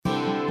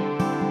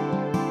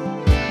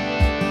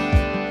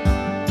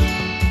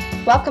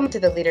Welcome to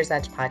the Leader's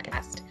Edge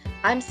podcast.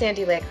 I'm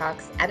Sandy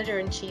Laycox,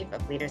 Editor-in-Chief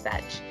of Leader's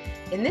Edge.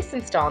 In this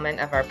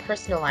installment of our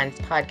Personal Lines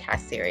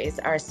podcast series,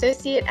 our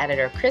Associate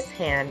Editor Chris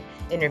Hann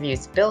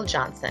interviews Bill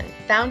Johnson,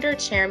 founder,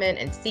 chairman,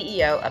 and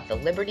CEO of the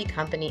Liberty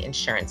Company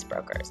Insurance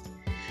Brokers.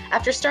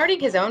 After starting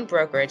his own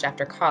brokerage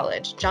after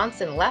college,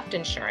 Johnson left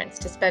insurance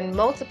to spend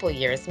multiple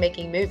years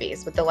making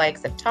movies with the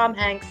likes of Tom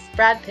Hanks,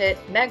 Brad Pitt,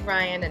 Meg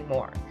Ryan, and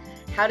more.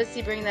 How does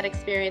he bring that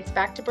experience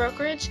back to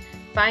brokerage?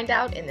 Find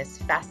out in this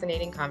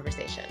fascinating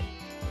conversation.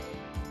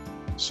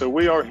 So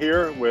we are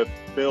here with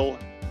Bill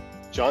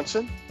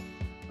Johnson,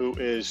 who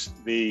is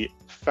the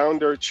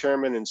founder,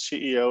 chairman, and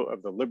CEO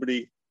of the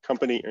Liberty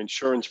Company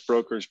Insurance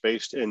Brokers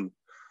based in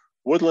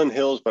Woodland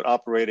Hills, but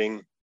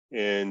operating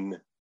in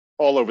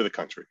all over the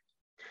country.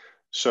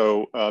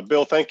 So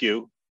Bill, thank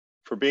you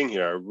for being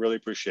here. I really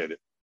appreciate it.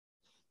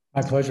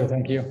 My pleasure.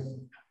 Thank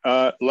you.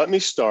 Let me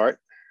start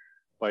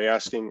by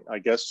asking, I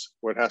guess,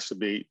 what has to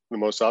be the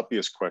most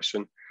obvious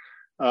question.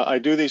 I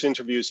do these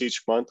interviews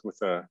each month with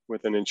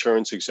an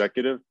insurance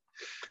executive.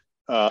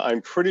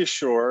 I'm pretty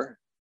sure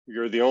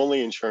you're the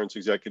only insurance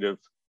executive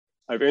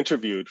I've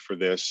interviewed for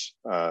this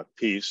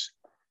piece,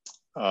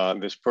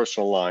 this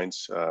personal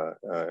lines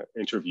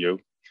interview,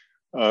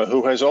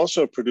 who has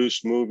also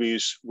produced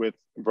movies with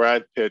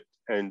Brad Pitt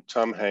and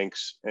Tom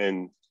Hanks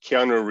and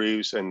Keanu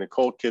Reeves and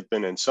Nicole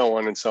Kidman and so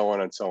on and so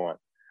on and so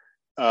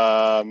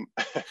on.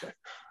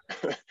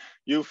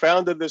 You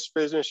founded this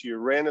business, you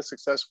ran it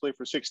successfully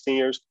for 16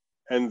 years,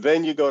 and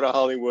then you go to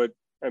Hollywood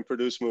and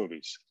produce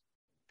movies.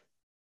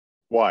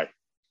 Why?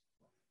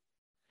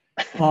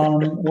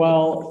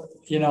 Well,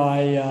 you know,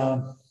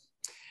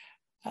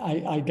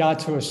 I got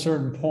to a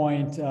certain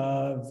point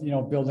of,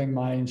 building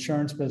my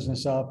insurance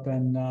business up,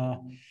 and I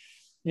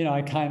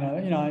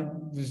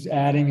was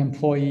adding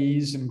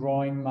employees and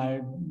growing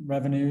my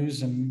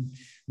revenues and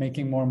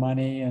making more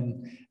money.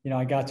 And,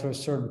 I got to a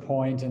certain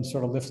point and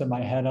sort of lifted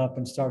my head up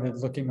and started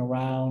looking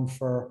around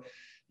for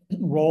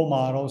role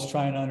models,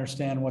 trying to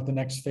understand what the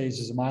next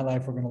phases of my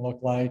life were going to look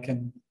like.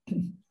 And,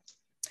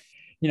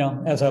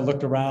 as I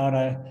looked around,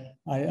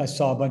 I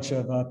saw a bunch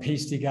of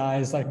pasty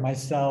guys like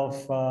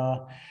myself,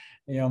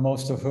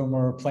 most of whom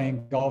were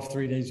playing golf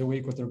 3 days a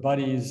week with their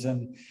buddies.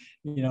 And,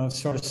 it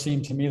sort of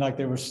seemed to me like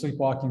they were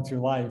sleepwalking through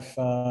life.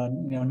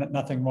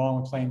 Nothing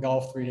wrong with playing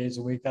golf 3 days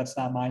a week. That's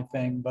not my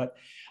thing. But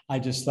I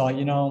just thought,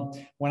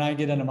 when I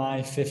get into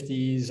my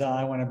 50s,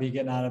 I want to be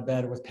getting out of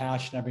bed with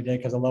passion every day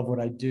because I love what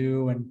I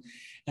do. And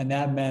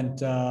that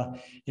meant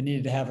it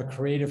needed to have a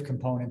creative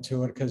component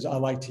to it, because I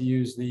like to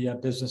use the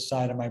business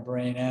side of my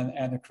brain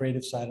and the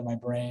creative side of my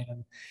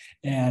brain.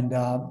 And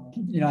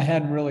I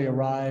hadn't really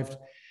arrived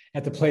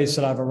at the place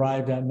that I've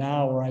arrived at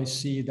now, where I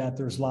see that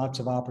there's lots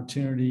of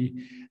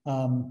opportunity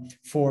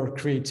for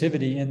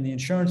creativity in the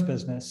insurance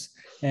business.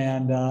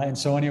 And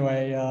so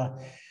anyway,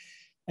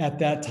 at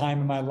that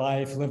time in my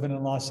life, living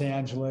in Los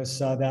Angeles,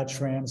 that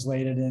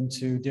translated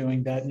into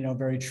doing that,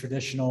 very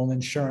traditional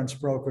insurance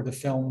broker to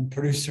film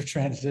producer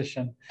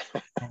transition.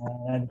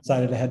 I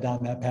decided to head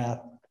down that path.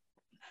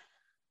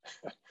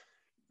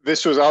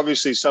 This was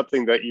obviously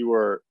something that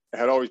you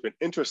had always been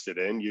interested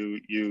in.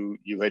 You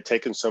had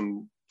taken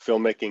some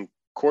filmmaking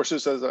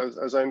courses,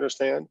 as I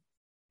understand.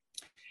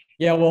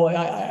 Yeah, well,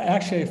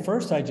 actually, at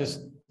first I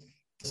just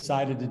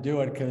decided to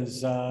do it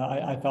because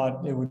I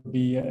thought it would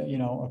be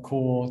a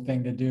cool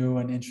thing to do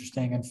and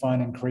interesting and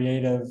fun and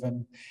creative,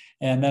 and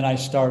then I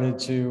started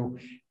to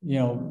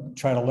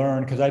try to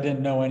learn, because I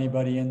didn't know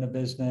anybody in the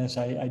business.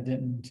 I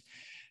didn't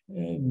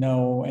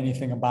know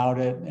anything about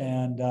it,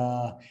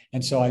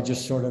 and so I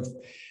just sort of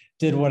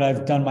did what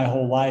I've done my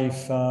whole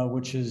life,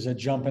 which is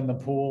jump in the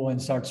pool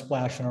and start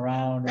splashing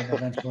around, and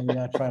eventually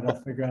try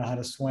to figure out how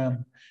to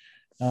swim.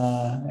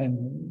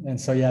 And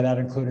so, yeah, that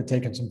included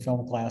taking some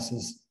film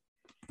classes.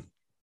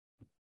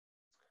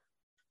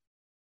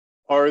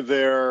 Are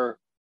there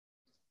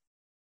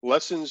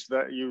lessons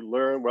that you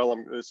learned?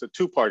 Well, it's a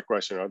two-part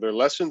question. Are there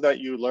lessons that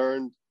you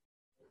learned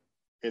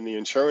in the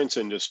insurance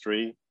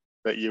industry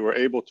that you were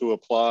able to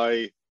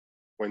apply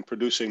when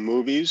producing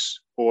movies,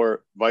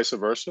 or vice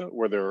versa?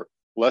 Were there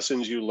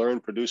lessons you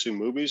learned producing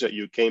movies that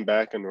you came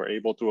back and were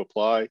able to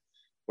apply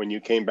when you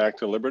came back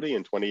to Liberty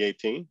in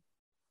 2018?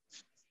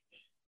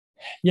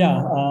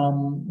 Yeah.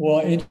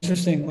 Well,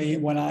 interestingly,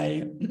 when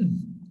I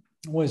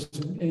was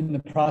in the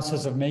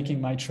process of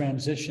making my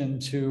transition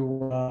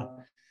into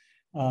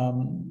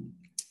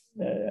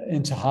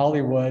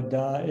Hollywood,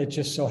 it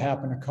just so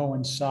happened to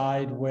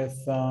coincide with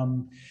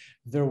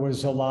there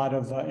was a lot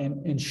of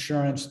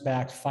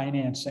insurance-backed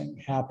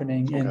financing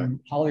happening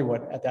in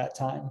Hollywood at that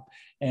time.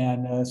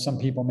 And some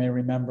people may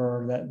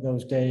remember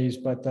those days,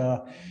 but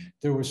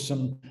there was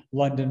some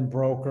London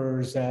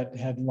brokers that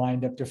had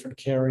lined up different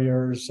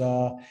carriers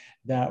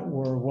that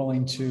were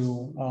willing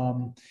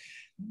to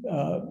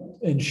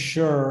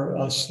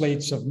insure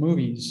slates of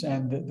movies.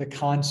 And the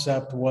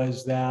concept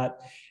was that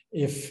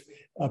if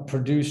a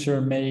producer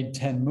made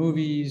 10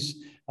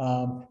 movies,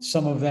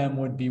 some of them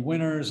would be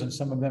winners and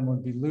some of them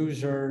would be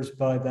losers,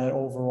 but that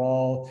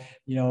overall,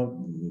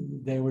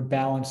 they would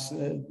balance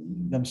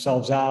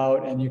themselves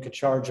out, and you could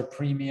charge a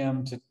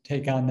premium to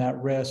take on that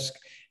risk.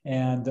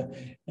 And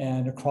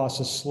across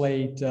a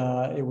slate,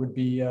 it would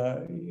be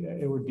a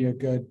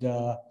good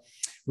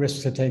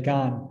risk to take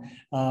on.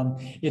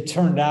 It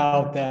turned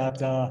out that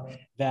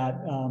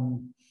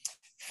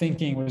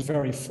thinking was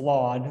very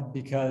flawed,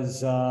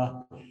 because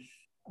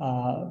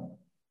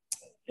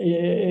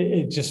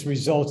it just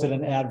resulted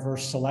in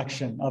adverse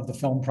selection of the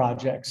film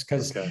projects,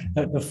 because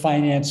the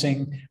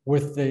financing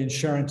with the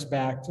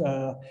insurance-backed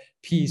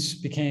piece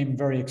became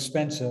very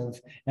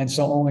expensive. And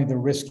so only the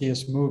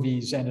riskiest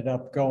movies ended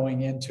up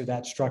going into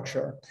that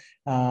structure.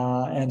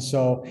 And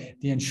so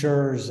the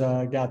insurers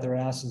got their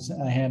asses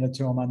handed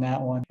to them on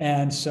that one.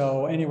 And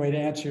so anyway, to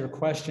answer your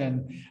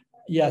question,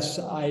 yes,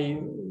 I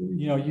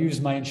use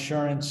my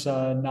insurance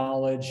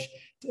knowledge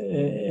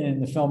in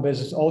the film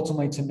business,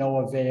 ultimately to no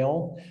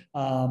avail.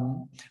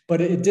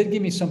 But it did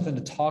give me something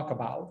to talk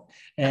about,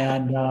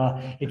 and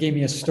it gave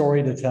me a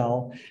story to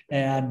tell,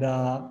 and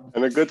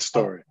a good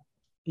story.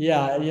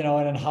 Yeah,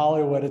 and in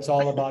Hollywood, it's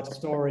all about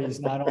stories,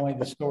 not only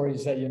the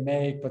stories that you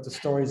make, but the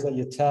stories that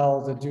you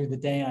tell to do the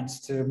dance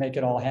to make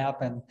it all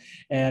happen.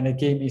 And it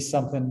gave me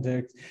something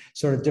to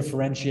sort of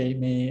differentiate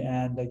me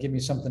and give me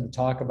something to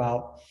talk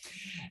about.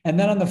 And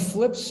then on the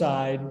flip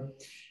side,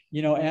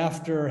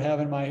 after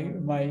having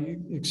my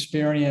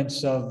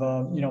experience of,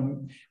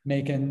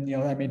 making,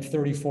 I made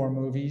 34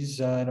 movies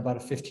in about a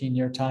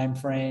 15-year time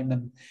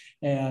frame.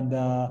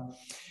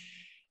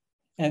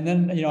 And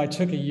then, I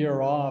took a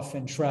year off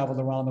and traveled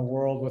around the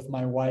world with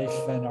my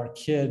wife and our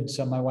kids.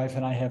 So my wife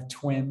and I have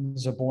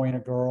twins, a boy and a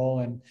girl.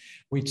 And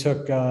we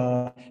took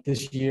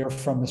this year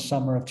from the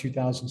summer of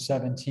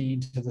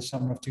 2017 to the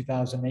summer of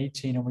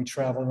 2018. And we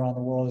traveled around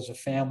the world as a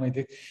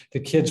family. The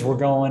kids were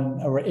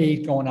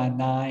 8 going on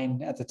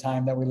 9 at the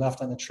time that we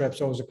left on the trip.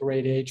 So it was a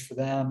great age for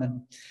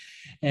them.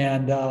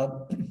 And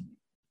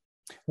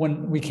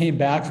when we came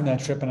back from that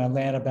trip and I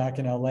landed back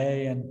in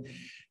LA, and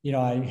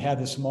I had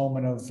this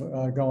moment of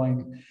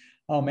going,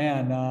 oh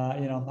man,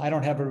 I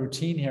don't have a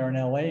routine here in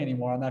LA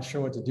anymore. I'm not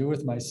sure what to do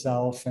with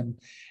myself.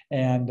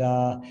 And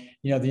the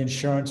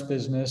insurance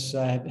business,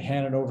 I had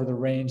handed over the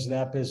reins of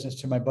that business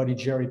to my buddy,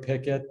 Jerry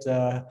Pickett,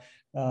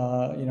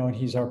 and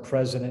he's our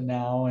president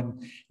now.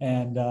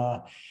 And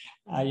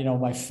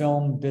my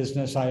film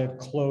business, I had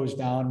closed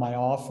down my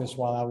office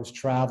while I was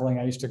traveling.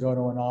 I used to go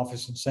to an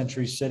office in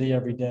Century City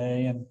every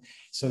day. And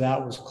so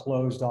that was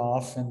closed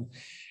off.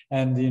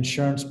 And the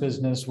insurance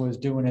business was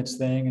doing its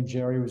thing, and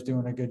Jerry was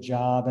doing a good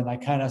job. And I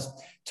kind of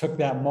took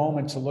that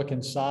moment to look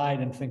inside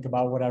and think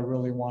about what I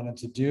really wanted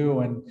to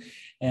do.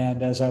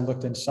 And as I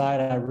looked inside,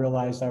 I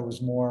realized I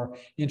was more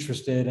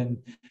interested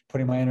in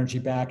putting my energy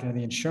back into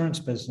the insurance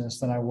business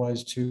than I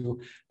was to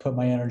put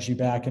my energy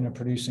back into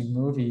producing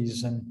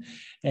movies. And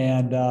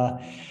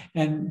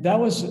that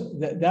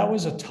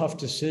was a tough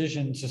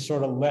decision to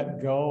sort of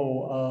let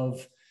go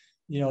of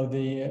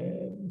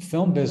the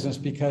film business,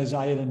 because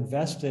I had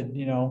invested,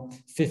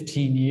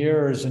 15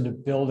 years into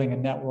building a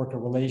network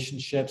of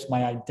relationships.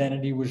 My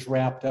identity was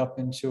wrapped up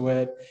into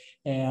it.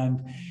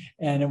 And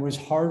it was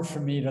hard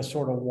for me to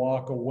sort of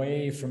walk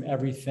away from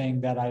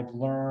everything that I'd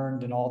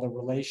learned and all the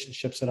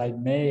relationships that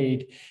I'd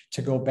made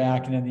to go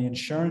back into the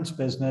insurance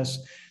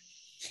business.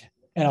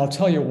 And I'll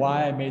tell you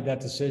why I made that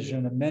decision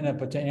in a minute.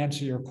 But to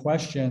answer your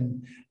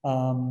question,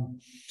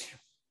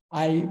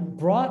 I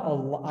brought a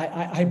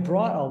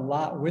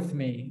lot with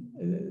me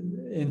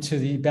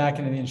back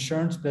into the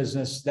insurance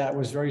business that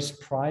was very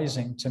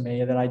surprising to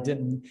me, that I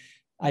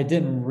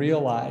didn't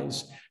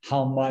realize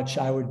how much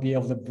I would be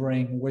able to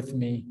bring with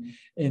me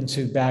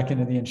back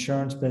into the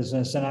insurance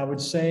business. And I would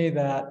say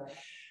that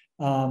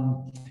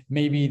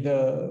maybe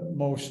the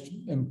most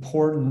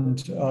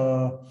important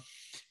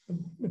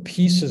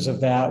pieces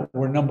of that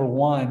were, number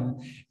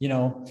one,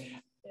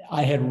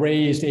 I had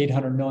raised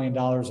 $800 million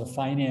of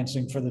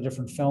financing for the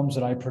different films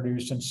that I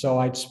produced. And so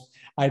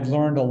I'd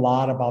learned a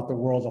lot about the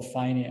world of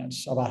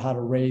finance, about how to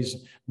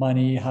raise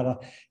money, how to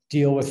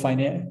deal with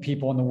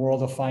people in the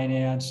world of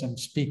finance and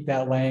speak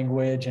that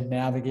language and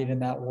navigate in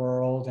that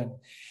world.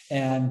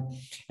 And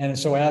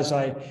so as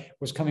I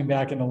was coming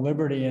back into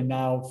Liberty and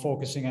now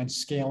focusing on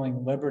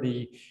scaling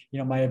Liberty,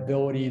 my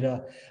ability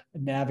to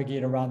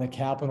navigate around the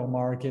capital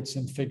markets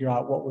and figure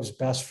out what was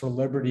best for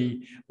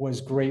Liberty was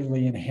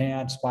greatly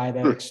enhanced by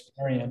that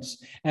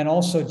experience. And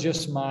also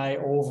just my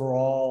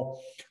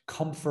overall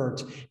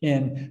comfort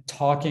in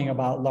talking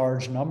about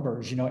large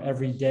numbers.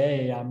 Every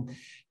day I'm,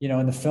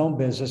 in the film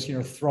business,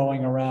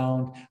 throwing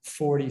around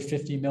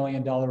 $40-50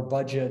 million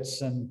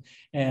budgets, and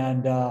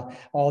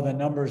all the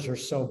numbers are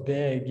so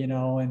big,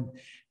 and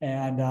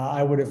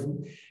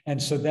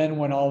so then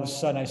when all of a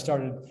sudden I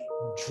started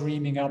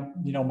dreaming up,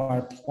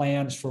 my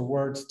plans for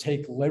where to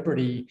take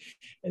Liberty,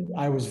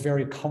 I was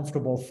very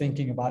comfortable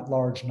thinking about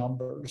large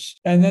numbers.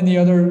 And then the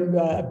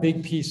other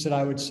big piece that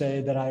I would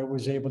say that I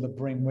was able to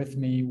bring with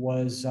me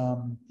was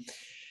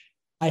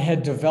I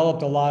had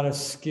developed a lot of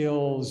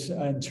skills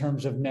in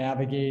terms of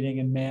navigating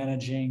and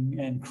managing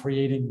and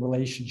creating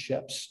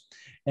relationships.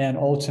 And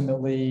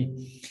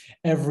ultimately,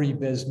 every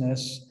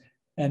business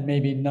and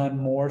maybe none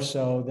more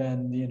so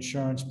than the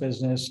insurance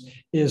business,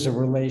 is a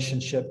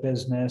relationship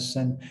business.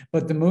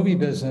 But the movie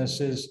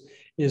business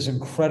is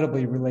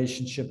incredibly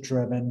relationship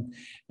driven.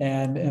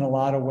 And in a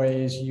lot of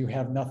ways, you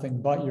have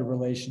nothing but your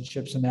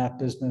relationships in that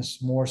business,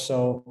 more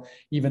so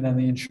even than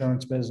the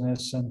insurance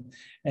business.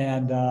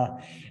 And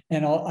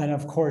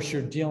of course,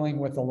 you're dealing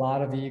with a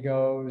lot of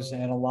egos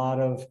and a lot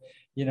of,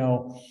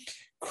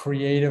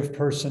 creative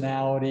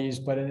personalities,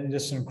 but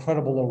just an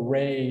incredible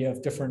array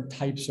of different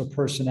types of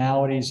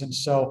personalities. And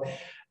so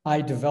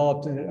I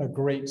developed a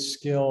great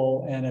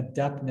skill and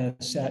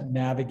adeptness at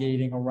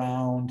navigating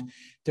around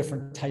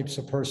different types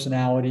of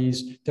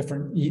personalities,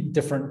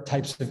 different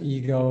types of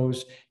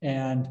egos,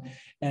 and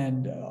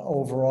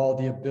overall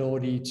the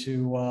ability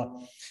to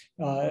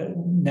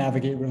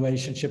navigate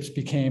relationships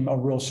became a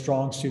real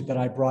strong suit that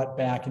I brought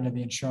back into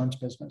the insurance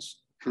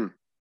business.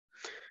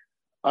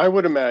 I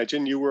would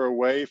imagine you were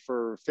away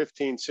for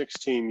 15,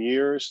 16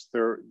 years.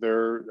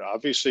 There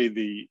obviously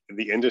the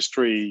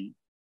industry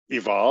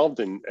evolved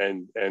and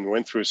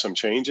went through some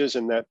changes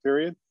in that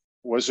period.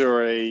 Was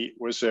there a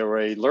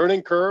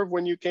learning curve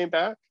when you came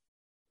back?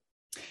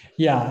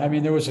 Yeah, I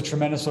mean, there was a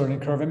tremendous learning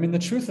curve. I mean, the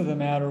truth of the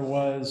matter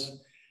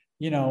was,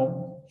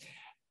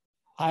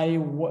 I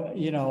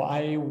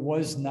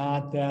was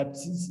not that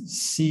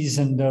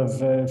seasoned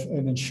of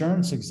an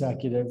insurance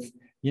executive,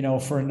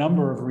 for a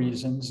number of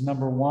reasons.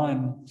 Number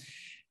one,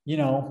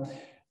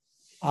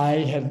 I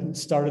had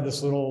started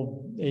this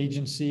little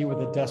agency with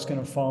a desk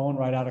and a phone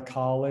right out of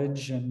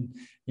college. And,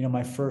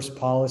 my first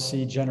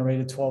policy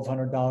generated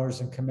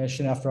 $1,200 in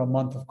commission after a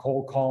month of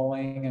cold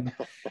calling.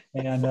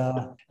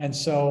 And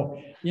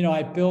so,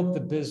 I built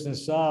the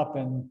business up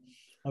and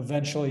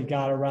eventually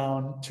got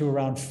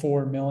around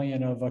 4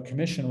 million of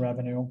commission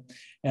revenue.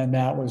 And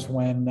that was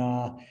when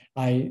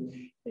I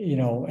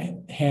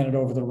handed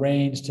over the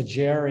reins to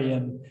Jerry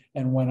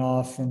and went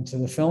off into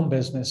the film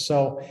business.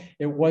 So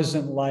it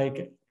wasn't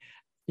like,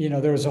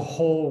 there was a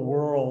whole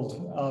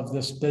world of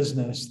this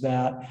business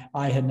that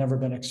I had never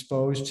been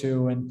exposed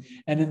to. And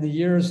in the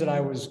years that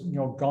I was,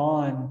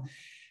 gone,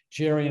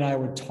 Jerry and I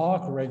would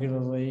talk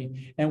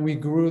regularly, and we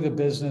grew the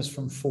business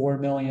from 4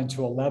 million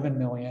to 11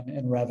 million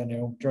in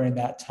revenue during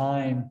that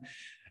time.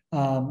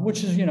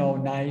 Which is,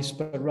 nice,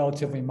 but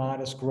relatively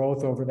modest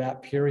growth over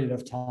that period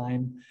of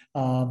time.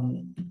 But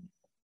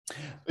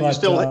you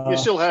still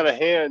had a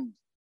hand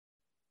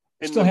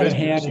in the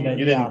business.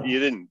 You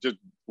didn't just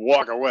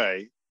walk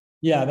away.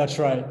 Yeah, that's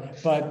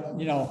right. But,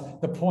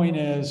 the point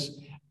is,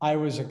 I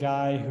was a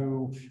guy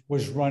who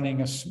was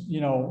running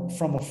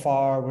from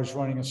afar, was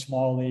running a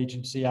small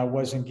agency. I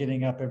wasn't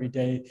getting up every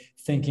day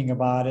thinking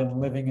about it and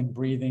living and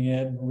breathing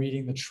it and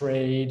reading the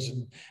trades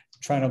and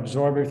trying to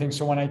absorb everything.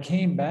 So when I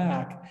came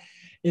back,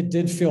 it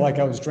did feel like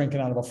I was drinking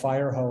out of a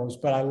fire hose,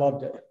 but I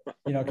loved it,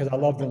 because I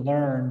love to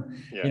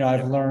learn.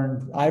 I've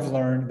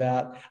learned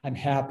that I'm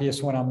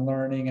happiest when I'm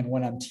learning and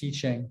when I'm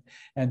teaching.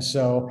 And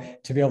so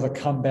to be able to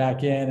come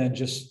back in and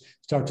just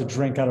start to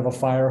drink out of a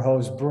fire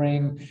hose,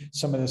 bring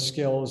some of the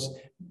skills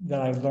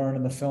that I learned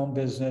in the film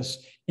business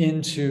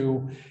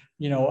into,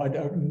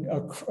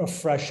 a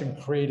fresh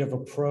and creative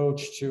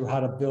approach to how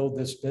to build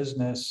this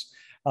business.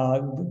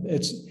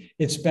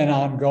 It's been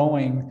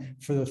ongoing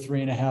for the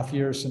 3.5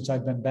 years since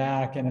I've been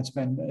back, and it's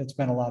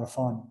been a lot of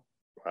fun.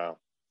 Wow.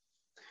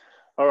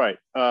 All right.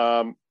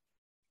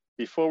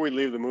 Before we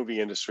leave the movie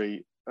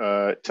industry,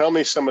 tell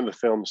me some of the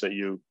films that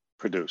you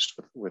produced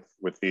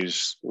with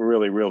these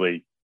really,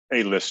 really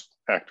A-list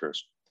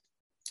actors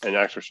and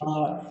actresses.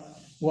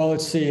 Well,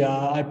 let's see.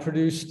 I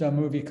produced a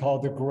movie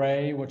called The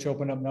Gray, which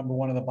opened up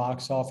 #1 at the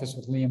box office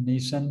with Liam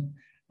Neeson.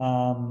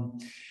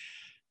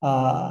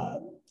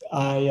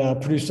 I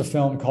produced a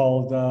film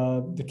called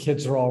The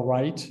Kids Are All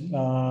Right,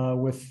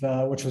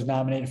 which was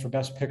nominated for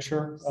Best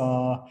Picture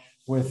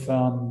with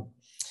Annette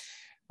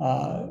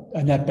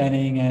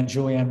Bening and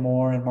Julianne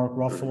Moore and Mark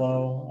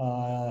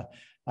Ruffalo.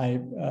 I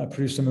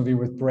produced a movie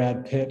with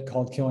Brad Pitt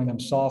called Killing Them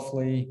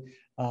Softly,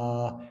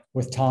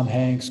 with Tom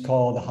Hanks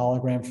called The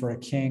Hologram for a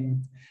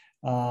King.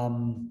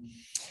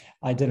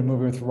 I did a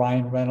movie with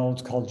Ryan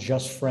Reynolds called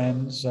Just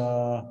Friends,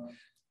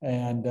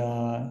 and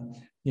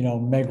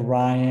Meg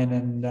Ryan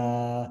and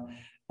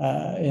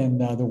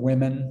The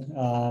Women.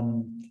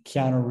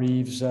 Keanu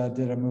Reeves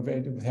did a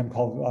movie with him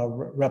called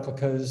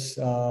Replicas.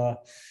 I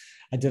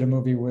did a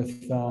movie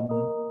with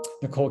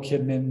Nicole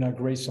Kidman,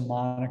 Grace and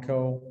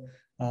Monaco.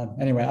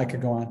 Anyway, I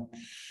could go on.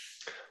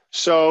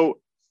 So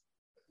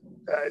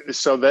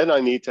then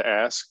I need to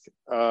ask,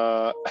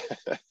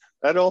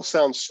 that all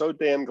sounds so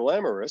damn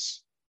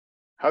glamorous.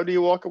 How do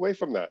you walk away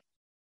from that?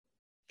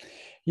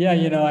 Yeah,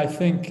 I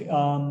think,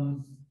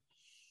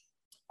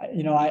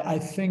 I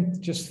think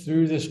just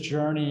through this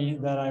journey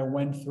that I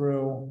went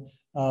through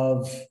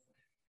of,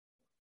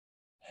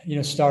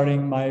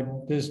 starting my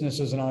business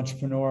as an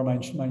entrepreneur, my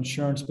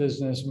insurance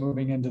business,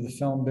 moving into the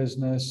film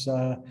business,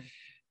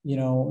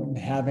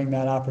 having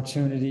that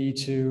opportunity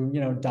to,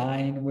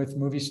 dine with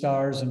movie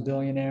stars and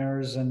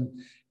billionaires and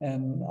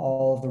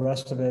all of the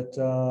rest of it,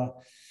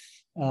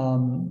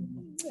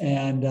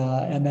 And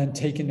then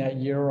taking that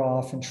year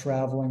off and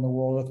traveling the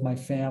world with my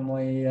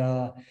family,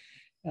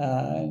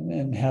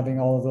 and having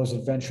all of those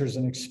adventures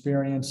and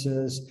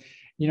experiences.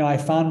 I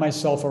found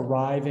myself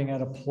arriving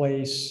at a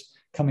place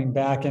coming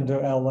back into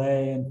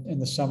LA in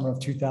the summer of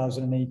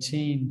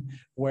 2018,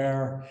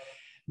 where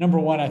number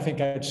one, I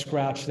think I'd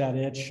scratched that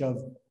itch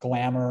of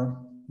glamour,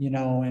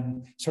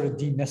 and sort of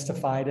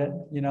demystified it,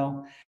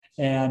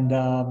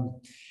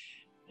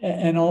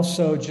 and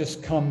also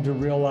just come to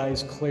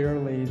realize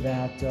clearly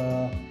that,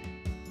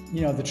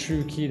 the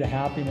true key to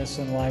happiness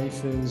in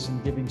life is in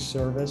giving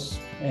service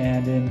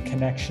and in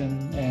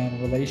connection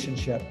and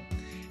relationship.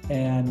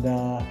 And,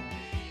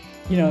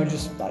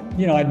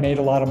 I'd made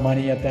a lot of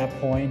money at that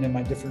point in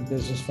my different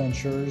business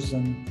ventures.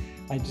 And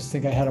I just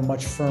think I had a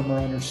much firmer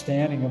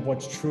understanding of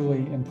what's truly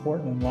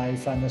important in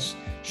life on this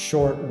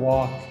short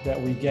walk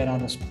that we get on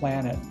this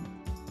planet.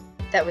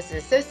 That was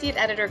Associate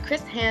Editor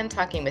Chris Hand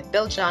talking with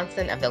Bill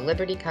Johnson of the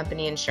Liberty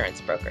Company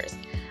Insurance Brokers.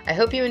 I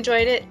hope you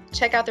enjoyed it.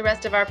 Check out the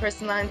rest of our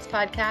Personal Lines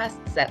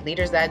podcasts at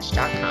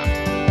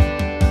leadersedge.com.